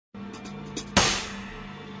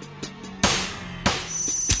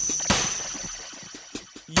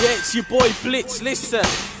Yeah, it's your boy Blitz, listen.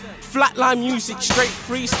 Flatline music, straight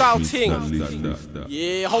freestyle ting.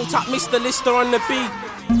 Yeah, hold up Mr. Lister on the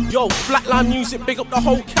beat. Yo, flatline music, big up the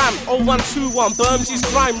whole camp. 0121, Bermsy's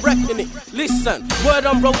grime repping it. Listen, word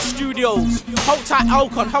on Road Studios. Hold tight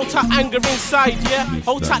Alcon, hold tight anger inside, yeah.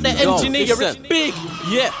 Hold tight the engineer, it's big,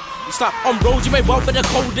 yeah. Stop on road, you may well be the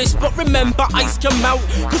coldest, but remember ice can melt.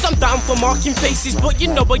 Cause I'm down for marking faces, but you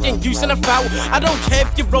know I ain't using a foul. I don't care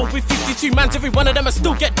if you roll with 52 mans, every one of them I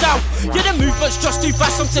still get down. Yeah, the movement's just too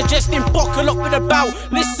fast, I'm suggesting buckle up with a bow.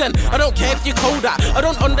 Listen, I don't care if you're colder, I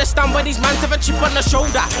don't understand why these mans have a chip on their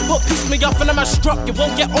shoulder. But piss me off and I'm a struck, you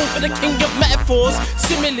won't get over the king of metaphors,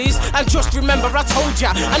 similes, and just remember I told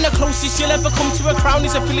ya. And the closest you'll ever come to a crown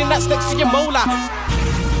is a feeling that's next to your molar.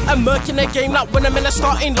 I'm murking the game like when I'm in a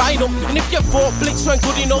starting lineup. And if you thought Blitz weren't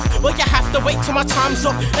good enough, well you have to wait till my time's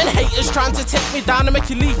up. And haters trying to take me down and make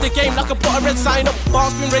you leave the game like I put a red sign up.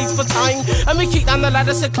 Bars been raised for time, and we kick down the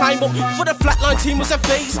ladders to climb up. For the flatline team was a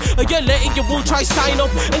phase. A year later you will try sign up,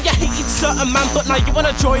 and you hated certain man, but now you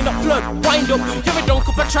wanna join up. Blood, wind up. Yeah, we done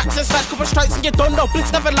couple tracks and slash couple strikes and you done know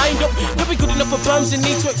Blitz never lined up. Yeah, we good enough for Berms and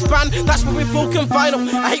need to expand. That's where we full confine up.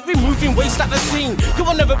 I hate removing waste at the scene. You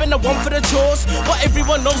have never been the one for the chores, but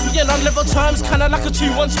everyone knows we ain't on level terms, kinda like a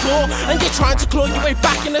 2-1 score. And you're trying to claw your way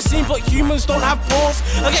back in the scene, but humans don't have balls.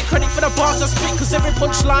 I get credit for the bars I spit, cause every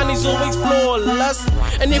punchline is always flawless.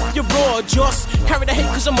 And if you're raw, just carry the hate,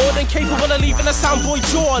 cause I'm more than capable of leaving a soundboy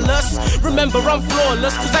jawless. Remember I'm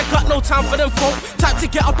flawless, cause I got no time for them folk. Time to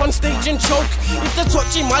get up on stage and choke. If they're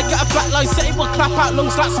touching might get a flatline set, it will clap out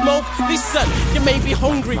lungs like smoke. Listen, you may be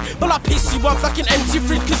hungry, but I piss you off like an empty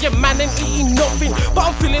fridge, cause your man ain't eating nothing, but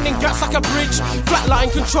I'm filling in gaps like a bridge.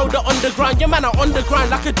 Flatline control the underground, your man are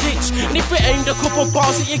underground like a ditch. And if it aimed a couple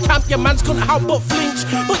bars at your camp, your man's couldn't help but flinch.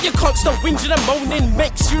 But your constant whinging and moaning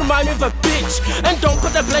makes you remind me of a bitch. And don't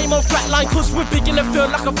put the blame on flatline, cause we're big in the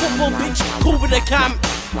field like a football bitch. Cool with the camp,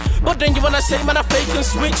 but then you wanna say man I fake and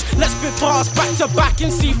switch. Let's spit bars back to back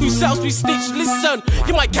and see who sells we stitch. Listen,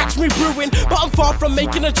 you might catch me brewing, but I'm far from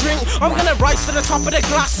making a drink. I'm gonna rise to the top of the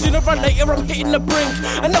glass, sooner or later I'm hitting the brink.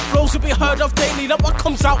 And the flows will be heard of daily, like what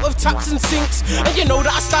comes out of taps and sinks. And you know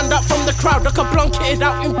that I stand out from the crowd like a blanketed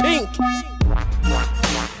out in pink.